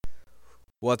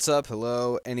What's up?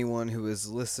 Hello, anyone who is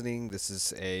listening. This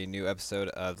is a new episode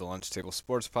of the LunchTable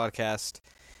Sports Podcast,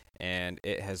 and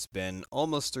it has been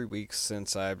almost 3 weeks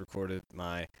since I recorded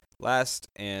my last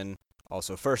and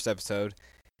also first episode.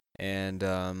 And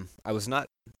I was not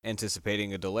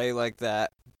anticipating a delay like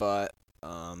that, but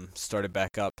started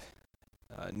back up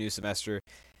new semester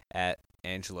at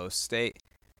Angelo State.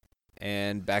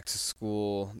 And back to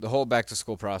school, the whole back to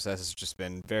school process has just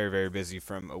been very, very busy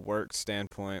from a work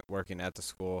standpoint, working at the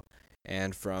school,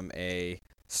 and from a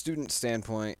student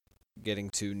standpoint,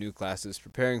 getting to new classes,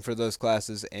 preparing for those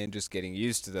classes, and just getting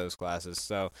used to those classes.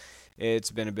 So it's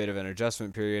been a bit of an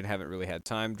adjustment period. Haven't really had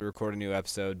time to record a new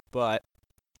episode, but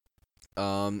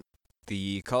um,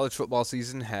 the college football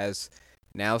season has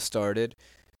now started.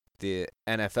 The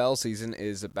NFL season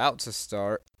is about to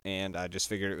start, and I just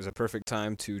figured it was a perfect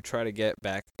time to try to get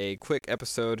back a quick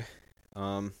episode.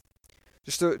 Um,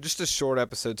 just a short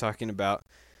episode talking about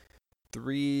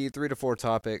three to four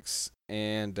topics,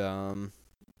 and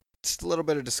just a little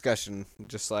bit of discussion,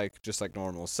 just like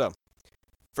normal. So,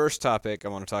 first topic I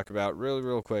want to talk about really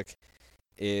real quick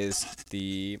is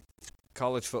the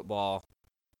college football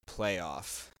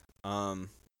playoff.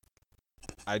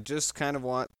 I just kind of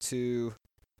want to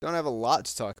don't have a lot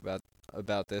to talk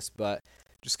about this, but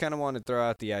just kind of want to throw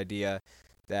out the idea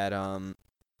that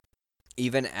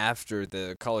even after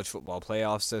the college football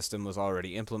playoff system was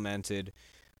already implemented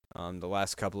the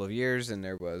last couple of years, and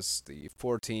there was the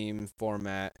four-team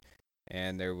format,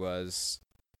 and there was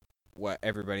what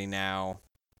everybody now,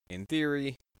 in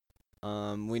theory,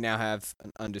 we now have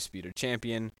an undisputed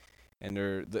champion, and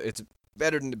it's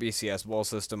better than the BCS bowl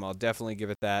system. I'll definitely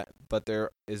give it that, but there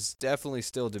is definitely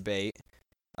still debate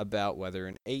about whether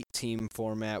an 8-team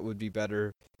format would be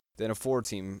better than a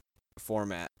 4-team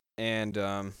format. And,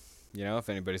 if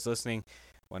anybody's listening,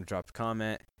 want to drop a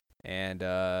comment and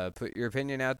put your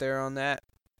opinion out there on that.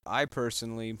 I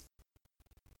personally,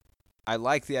 I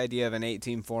like the idea of an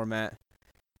 8-team format,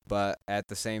 but at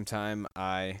the same time,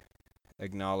 I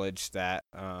acknowledge that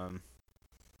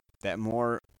that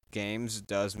more games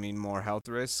does mean more health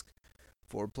risk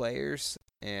for players,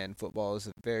 and football is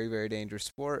a very, very dangerous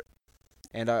sport.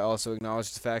 And I also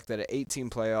acknowledge the fact that an 8-team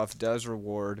playoff does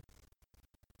reward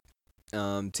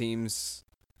teams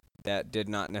that did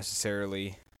not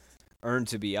necessarily earn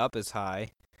to be up as high.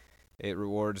 It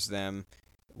rewards them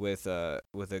with a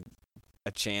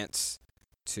chance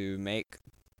to make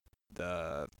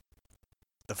the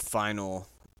final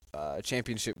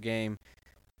championship game,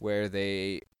 where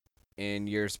they in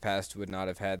years past would not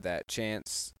have had that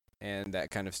chance, and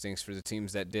that kind of stinks for the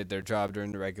teams that did their job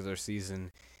during the regular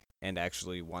season and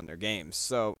actually won their games.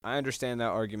 So I understand that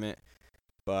argument,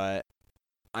 but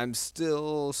I'm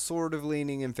still sort of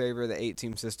leaning in favor of the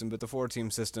 8-team system, but the 4-team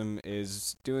system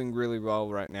is doing really well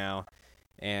right now,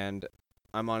 and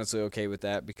I'm honestly okay with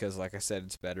that because, like I said,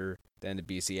 it's better than the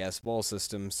BCS bowl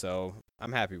system, so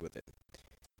I'm happy with it.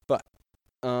 But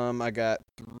I got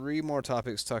 3 more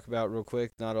topics to talk about real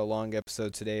quick. Not a long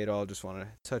episode today at all. Just want to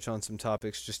touch on some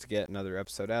topics just to get another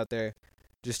episode out there,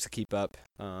 just to keep up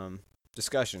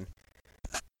discussion.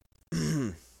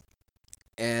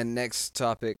 And next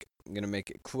topic, I'm going to make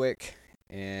it quick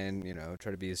and,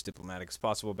 try to be as diplomatic as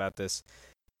possible about this.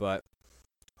 But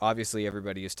obviously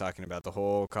everybody is talking about the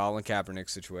whole Colin Kaepernick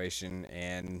situation.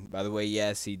 And by the way,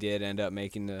 yes, he did end up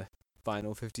making the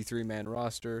final 53-man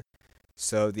roster.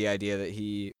 So the idea that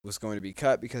he was going to be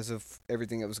cut because of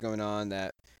everything that was going on,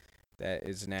 that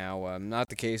is now not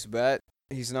the case. But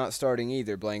he's not starting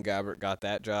either. Blaine Gabbert got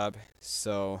that job.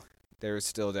 So there is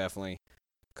still definitely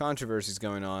controversies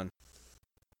going on.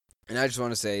 And I just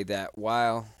want to say that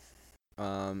while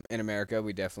in America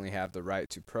we definitely have the right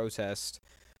to protest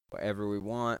whatever we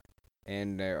want,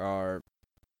 and there are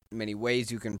many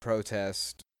ways you can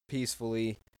protest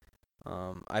peacefully,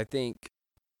 I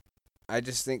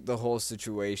just think the whole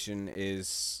situation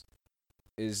is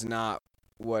not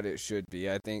what it should be.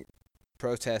 I think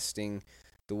protesting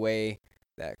the way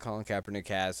that Colin Kaepernick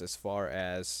has, as far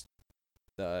as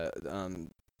the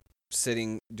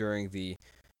sitting during the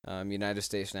United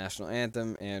States national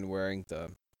anthem and wearing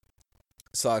the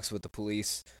socks with the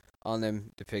police on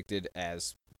them depicted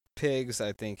as pigs.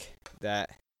 I think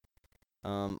that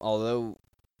although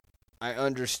I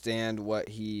understand what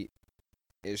he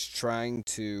is trying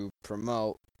to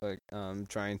promote, like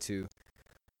trying to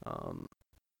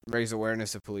raise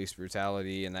awareness of police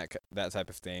brutality and that type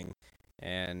of thing,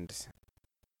 and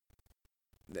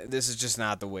this is just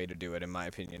not the way to do it, in my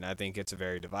opinion. I think it's a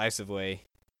very divisive way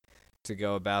to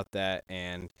go about that,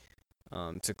 and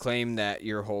to claim that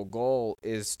your whole goal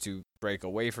is to break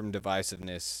away from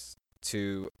divisiveness,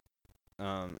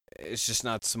 it's just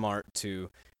not smart to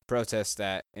protest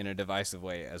that in a divisive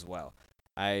way as well.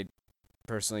 I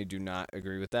personally do not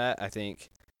agree with that. I think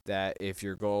that if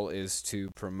your goal is to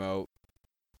promote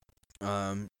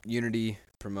unity,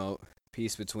 promote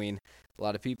peace between a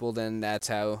lot of people, then that's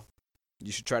how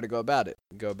you should try to go about it.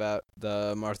 Go about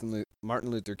the Martin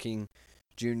Luther King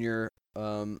Jr.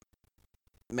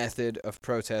 Method of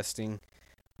protesting,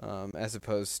 as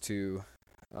opposed to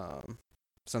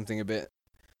something a bit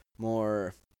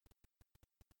more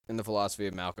in the philosophy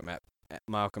of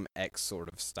Malcolm X sort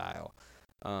of style.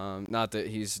 Not that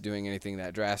he's doing anything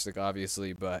that drastic,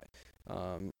 obviously, but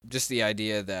just the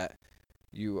idea that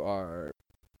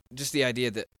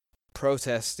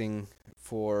protesting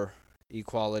for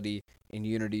equality and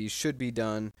unity should be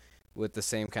done with the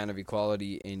same kind of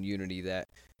equality and unity that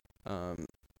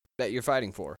you're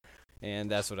fighting for. And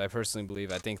that's what I personally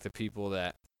believe. I think the people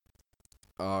that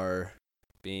are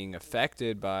being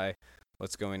affected by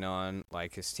what's going on,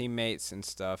 like his teammates and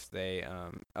stuff, they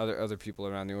other people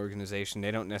around the organization,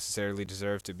 they don't necessarily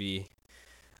deserve to be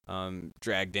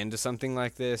dragged into something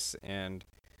like this. And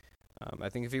I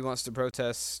think if he wants to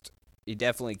protest, he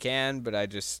definitely can, but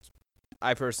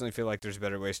I personally feel like there's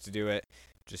better ways to do it,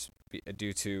 just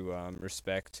due to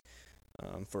respect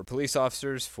for police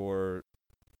officers, for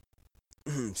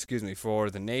for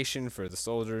the nation, for the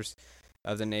soldiers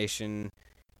of the nation,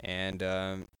 and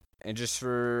just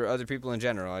for other people in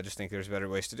general. I just think there's better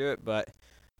ways to do it, but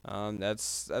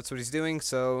that's what he's doing,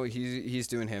 so he's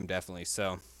doing him, definitely.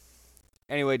 So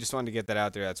anyway, just wanted to get that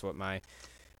out there. That's what my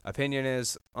opinion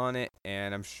is on it,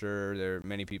 and I'm sure there are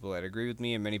many people that agree with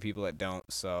me and many people that don't.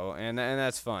 So and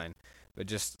that's fine. But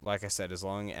just like I said, as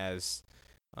long as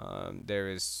there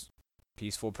is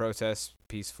peaceful protest,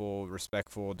 peaceful,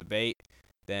 respectful debate,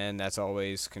 then that's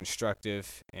always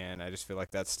constructive, and I just feel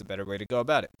like that's the better way to go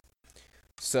about it.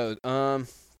 So,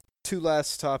 two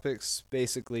last topics,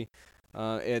 basically.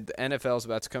 The NFL is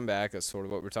about to come back. That's sort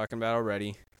of what we're talking about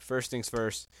already. First things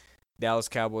first, Dallas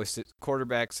Cowboys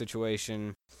quarterback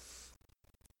situation.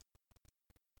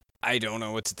 I don't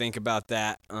know what to think about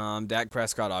that. Dak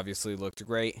Prescott obviously looked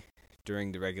great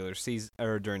during the regular season,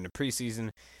 or during the preseason,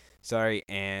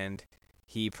 and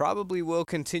he probably will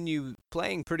continue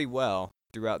playing pretty well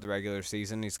throughout the regular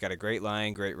season. He's got a great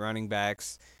line, great running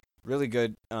backs, really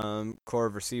good core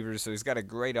of receivers, so he's got a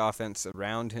great offense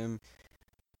around him.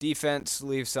 Defense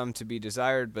leaves some to be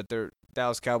desired, but their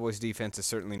Dallas Cowboys defense is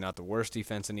certainly not the worst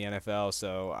defense in the NFL,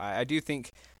 so I do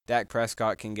think Dak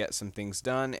Prescott can get some things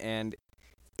done, and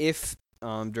if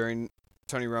during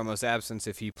Tony Romo's absence,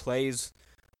 if he plays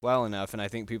well enough, and I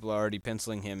think people are already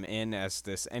penciling him in as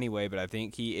this anyway, but I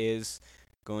think he is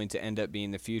going to end up being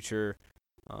the future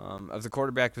of the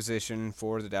quarterback position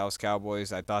for the Dallas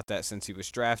Cowboys. I thought that since he was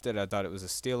drafted. I thought it was a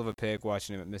steal of a pick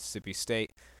watching him at Mississippi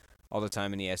State all the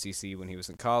time in the SEC when he was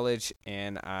in college,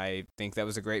 and I think that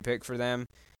was a great pick for them.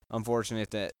 Unfortunate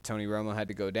that Tony Romo had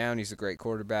to go down. He's a great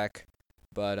quarterback,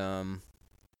 but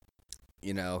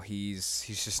he's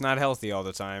just not healthy all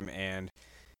the time, and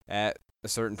at a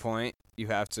certain point, you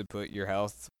have to put your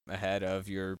health ahead of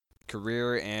your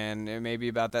career, and it may be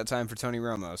about that time for Tony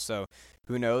Romo. So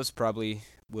who knows? Probably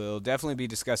we'll definitely be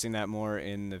discussing that more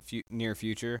in the near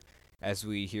future as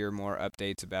we hear more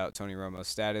updates about Tony Romo's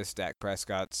status, Dak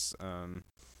Prescott's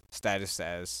status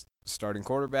as starting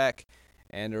quarterback,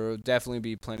 and there will definitely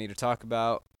be plenty to talk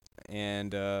about.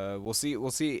 And we'll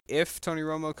see if Tony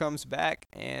Romo comes back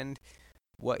and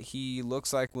what he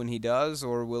looks like when he does,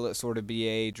 or will it sort of be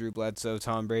a Drew Bledsoe,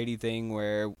 Tom Brady thing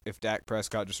where if Dak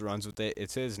Prescott just runs with it,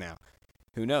 it's his now.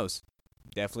 Who knows?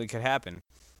 Definitely could happen.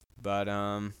 But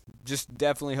just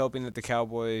definitely hoping that the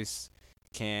Cowboys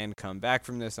can come back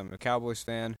from this. I'm a Cowboys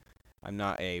fan. I'm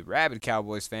not a rabid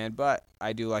Cowboys fan, but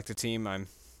I do like the team. I'm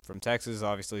from Texas,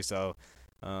 obviously, so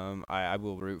I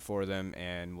will root for them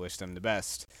and wish them the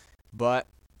best. But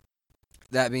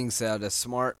that being said, as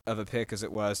smart of a pick as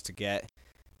it was to get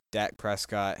Dak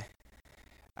Prescott,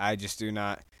 I just do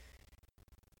not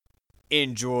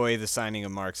enjoy the signing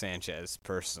of Mark Sanchez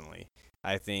personally.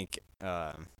 I think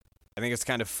it's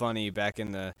kind of funny back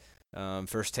in the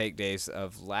first take days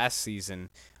of last season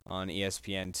on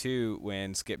ESPN2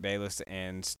 when Skip Bayless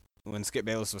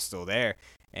was still there,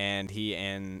 and he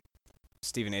and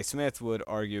Stephen A. Smith would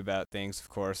argue about things, of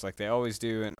course, like they always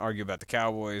do, and argue about the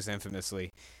Cowboys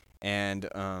infamously, and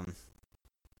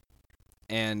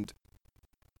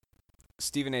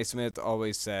Stephen A. Smith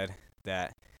always said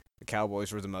that the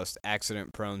Cowboys were the most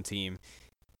accident-prone team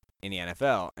in the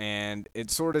NFL, and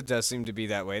it sort of does seem to be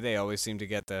that way. They always seem to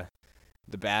get the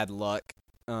bad luck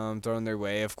thrown their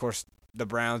way. Of course, the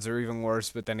Browns are even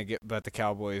worse, but the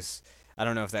Cowboys, I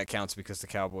don't know if that counts because the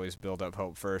Cowboys build up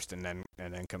hope first and then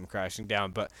come crashing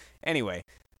down. But anyway,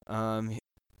 Um,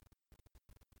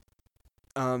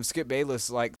 Skip Bayless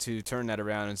liked to turn that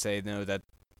around and say no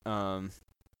um,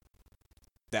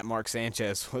 that Mark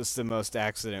Sanchez was the most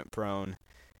accident-prone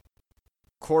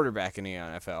quarterback in the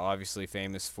NFL. Obviously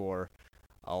famous for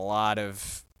a lot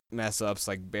of mess ups,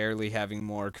 like barely having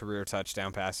more career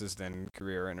touchdown passes than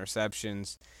career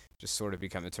interceptions. Just sort of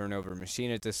become a turnover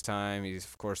machine at this time. He's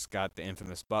of course got the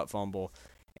infamous butt fumble,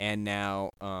 and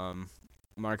now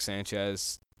Mark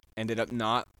Sanchez ended up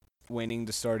not winning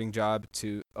the starting job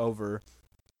to over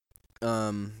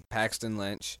Paxton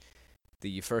Lynch,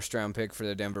 the first round pick for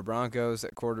the Denver Broncos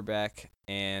at quarterback,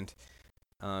 and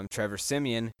Trevor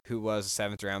Siemian, who was a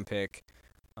seventh round pick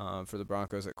for the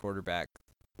Broncos at quarterback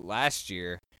last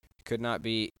year. Could not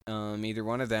beat either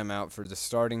one of them out for the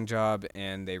starting job,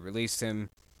 and they released him.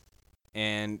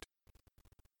 And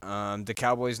the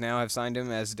Cowboys now have signed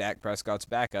him as Dak Prescott's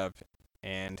backup,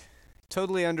 and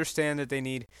totally understand that they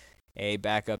need a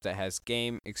backup that has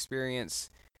game experience,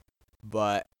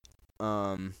 but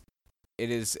it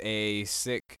is a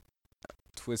sick,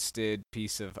 twisted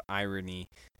piece of irony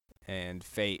and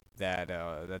fate that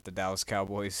that the Dallas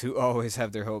Cowboys, who always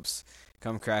have their hopes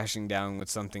come crashing down with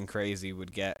something crazy,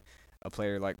 would get a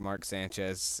player like Mark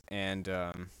Sanchez. And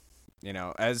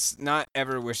as not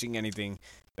ever wishing anything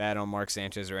bad on Mark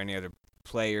Sanchez or any other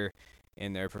player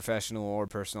in their professional or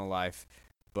personal life,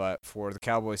 but for the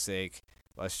Cowboys' sake,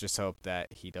 let's just hope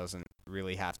that he doesn't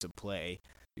really have to play,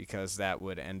 because that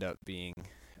would end up being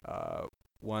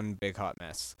one big hot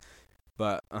mess.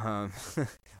 But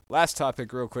last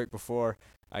topic real quick before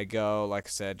I go. Like I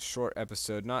said, short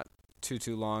episode, not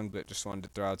too long, but just wanted to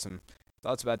throw out some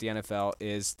thoughts about the NFL,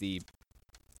 is the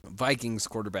Vikings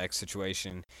quarterback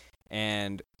situation.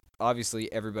 And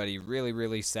obviously everybody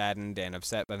really saddened and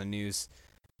upset by the news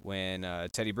when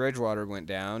Teddy Bridgewater went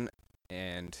down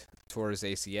and tore his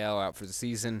ACL out for the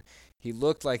season. He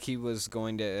looked like he was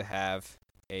going to have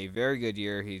a very good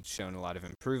year. He'd shown a lot of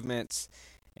improvements,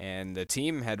 and the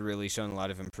team had really shown a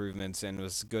lot of improvements and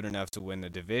was good enough to win the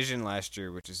division last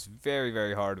year, which is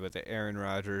very hard with the Aaron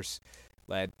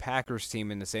Rodgers-led Packers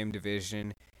team in the same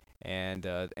division. And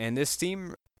this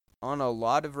team, on a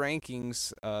lot of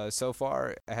rankings so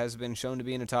far, has been shown to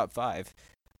be in the top 5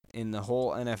 in the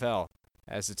whole NFL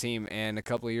as a team. And a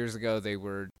couple of years ago, they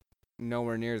were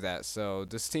nowhere near that. So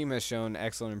this team has shown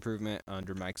excellent improvement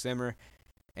under Mike Zimmer,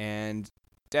 and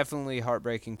definitely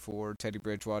heartbreaking for Teddy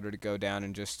Bridgewater to go down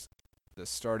in just the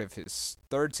start of his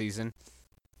third season.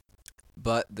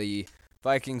 But the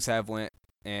Vikings have went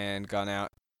and gone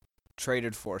out,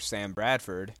 traded for Sam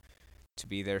Bradford to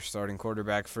be their starting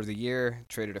quarterback for the year,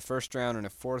 traded a first round and a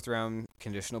fourth round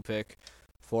conditional pick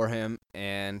for him,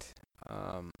 and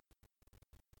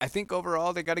I think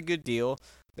overall they got a good deal.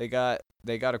 They got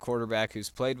a quarterback who's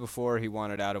played before. He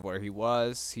wanted out of where he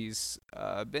was. He's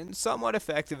been somewhat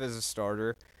effective as a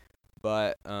starter,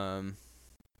 but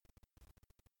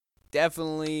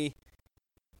definitely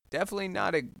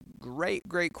not a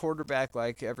great quarterback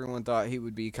like everyone thought he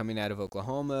would be coming out of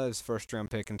Oklahoma, his first round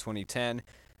pick in 2010.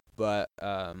 But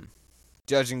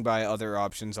judging by other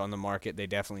options on the market, they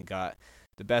definitely got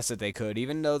the best that they could,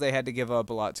 even though they had to give up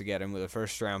a lot to get him with a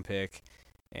first round pick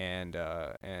and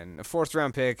a fourth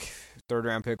round pick, third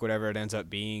round pick, whatever it ends up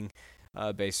being,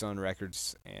 based on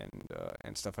records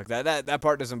and stuff like that. That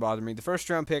part doesn't bother me. The first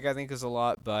round pick I think is a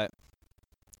lot, but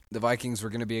the Vikings were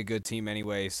going to be a good team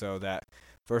anyway, so that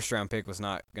first round pick was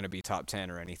not going to be top 10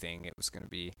 or anything. It was going to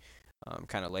be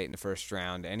kind of late in the first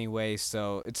round anyway,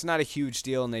 so it's not a huge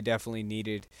deal, and they definitely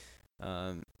needed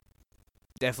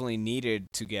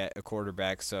to get a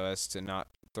quarterback so as to not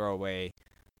throw away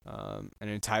an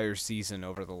entire season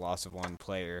over the loss of one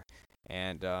player.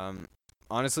 And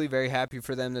honestly, very happy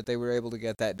for them that they were able to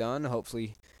get that done.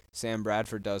 Hopefully Sam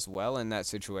Bradford does well in that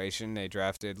situation. They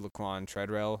drafted Laquan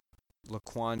Treadwell,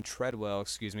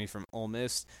 from Ole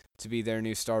Miss to be their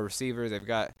new star receiver. They've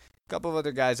got a couple of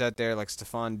other guys out there like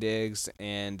Stephon Diggs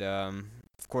and,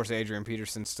 of course, Adrian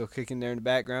Peterson's still kicking there in the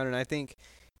background. And I think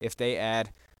if they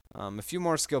add a few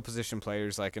more skill position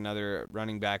players, like another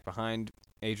running back behind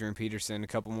Adrian Peterson, a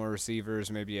couple more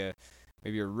receivers, maybe a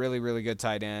really good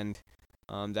tight end,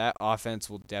 that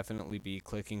offense will definitely be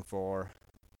clicking for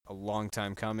a long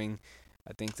time coming.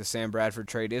 I think the Sam Bradford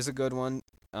trade is a good one,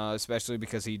 especially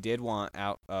because he did want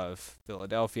out of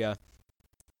Philadelphia,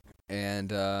 and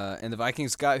the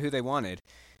Vikings got who they wanted.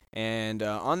 And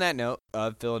on that note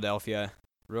of Philadelphia,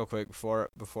 real quick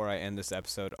before I end this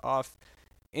episode off,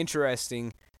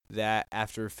 interesting that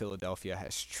after Philadelphia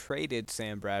has traded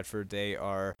Sam Bradford, they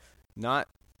are not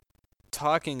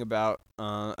talking about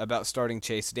starting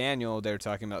Chase Daniel. They're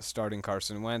talking about starting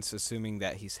Carson Wentz, assuming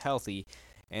that he's healthy.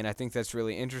 and I think that's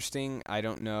really interesting. I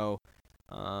don't know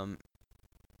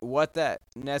what that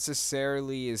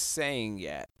necessarily is saying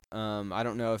yet. I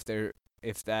don't know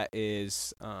if that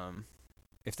is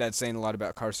if that's saying a lot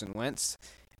about Carson Wentz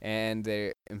and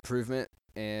the improvement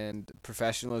and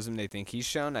professionalism they think he's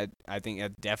shown. I think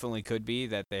it definitely could be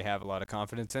that they have a lot of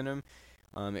confidence in him.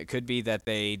 It could be that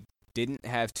they didn't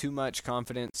have too much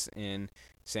confidence in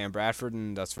Sam Bradford,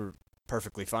 and that's for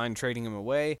perfectly fine trading him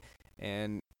away.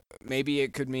 And maybe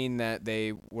it could mean that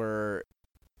they were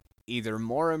either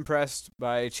more impressed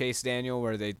by Chase Daniel,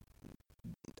 where they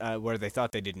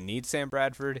thought they didn't need Sam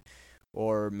Bradford,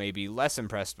 or maybe less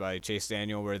impressed by Chase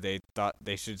Daniel, where they thought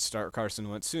they should start Carson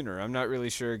Wentz sooner. I'm not really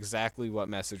sure exactly what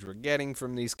message we're getting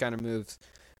from these kind of moves,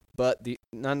 but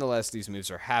nonetheless, these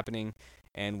moves are happening,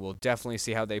 and we'll definitely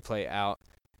see how they play out.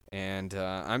 And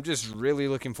I'm just really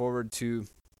looking forward to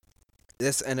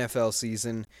this NFL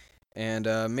season, and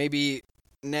maybe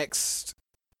next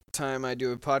time I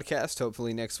do a podcast,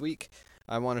 hopefully next week,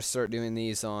 I want to start doing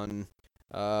these on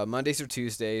Mondays or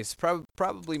Tuesdays.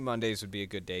 Probably Mondays would be a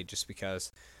good day, just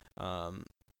because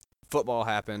football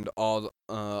happened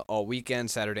all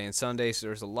weekend, Saturday and Sunday, so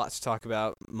there's a lot to talk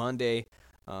about. Monday,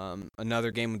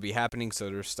 another game would be happening, so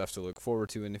there's stuff to look forward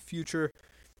to in the future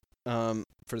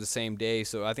for the same day.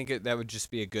 So I think that would just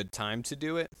be a good time to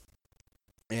do it.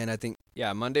 And I think,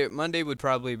 yeah, Monday would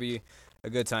probably be a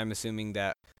good time, assuming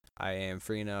that I am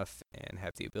free enough and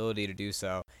have the ability to do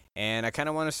so. And I kind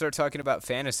of want to start talking about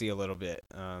fantasy a little bit.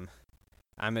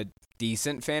 I'm a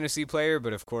decent fantasy player,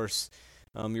 but of course,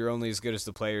 you're only as good as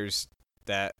the players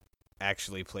that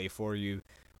actually play for you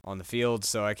on the field.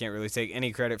 So I can't really take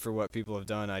any credit for what people have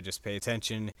done. I just pay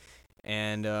attention.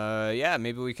 And yeah,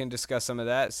 maybe we can discuss some of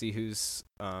that, see who's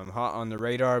hot on the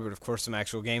radar. But of course, some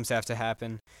actual games have to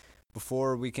happen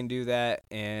before we can do that.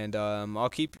 And I'll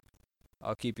keep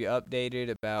you updated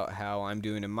about how I'm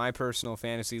doing in my personal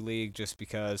fantasy league, just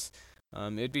because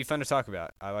it'd be fun to talk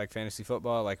about. I like fantasy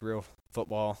football. I like real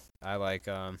football. I like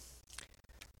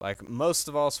most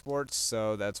of all sports,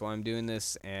 so that's why I'm doing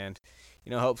this. And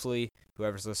hopefully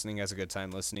whoever's listening has a good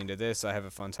time listening to this. I have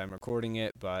a fun time recording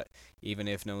it, but even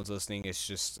if no one's listening, it's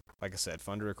just, like I said,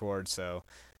 fun to record. So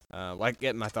like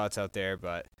getting my thoughts out there.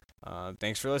 But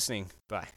thanks for listening. Bye.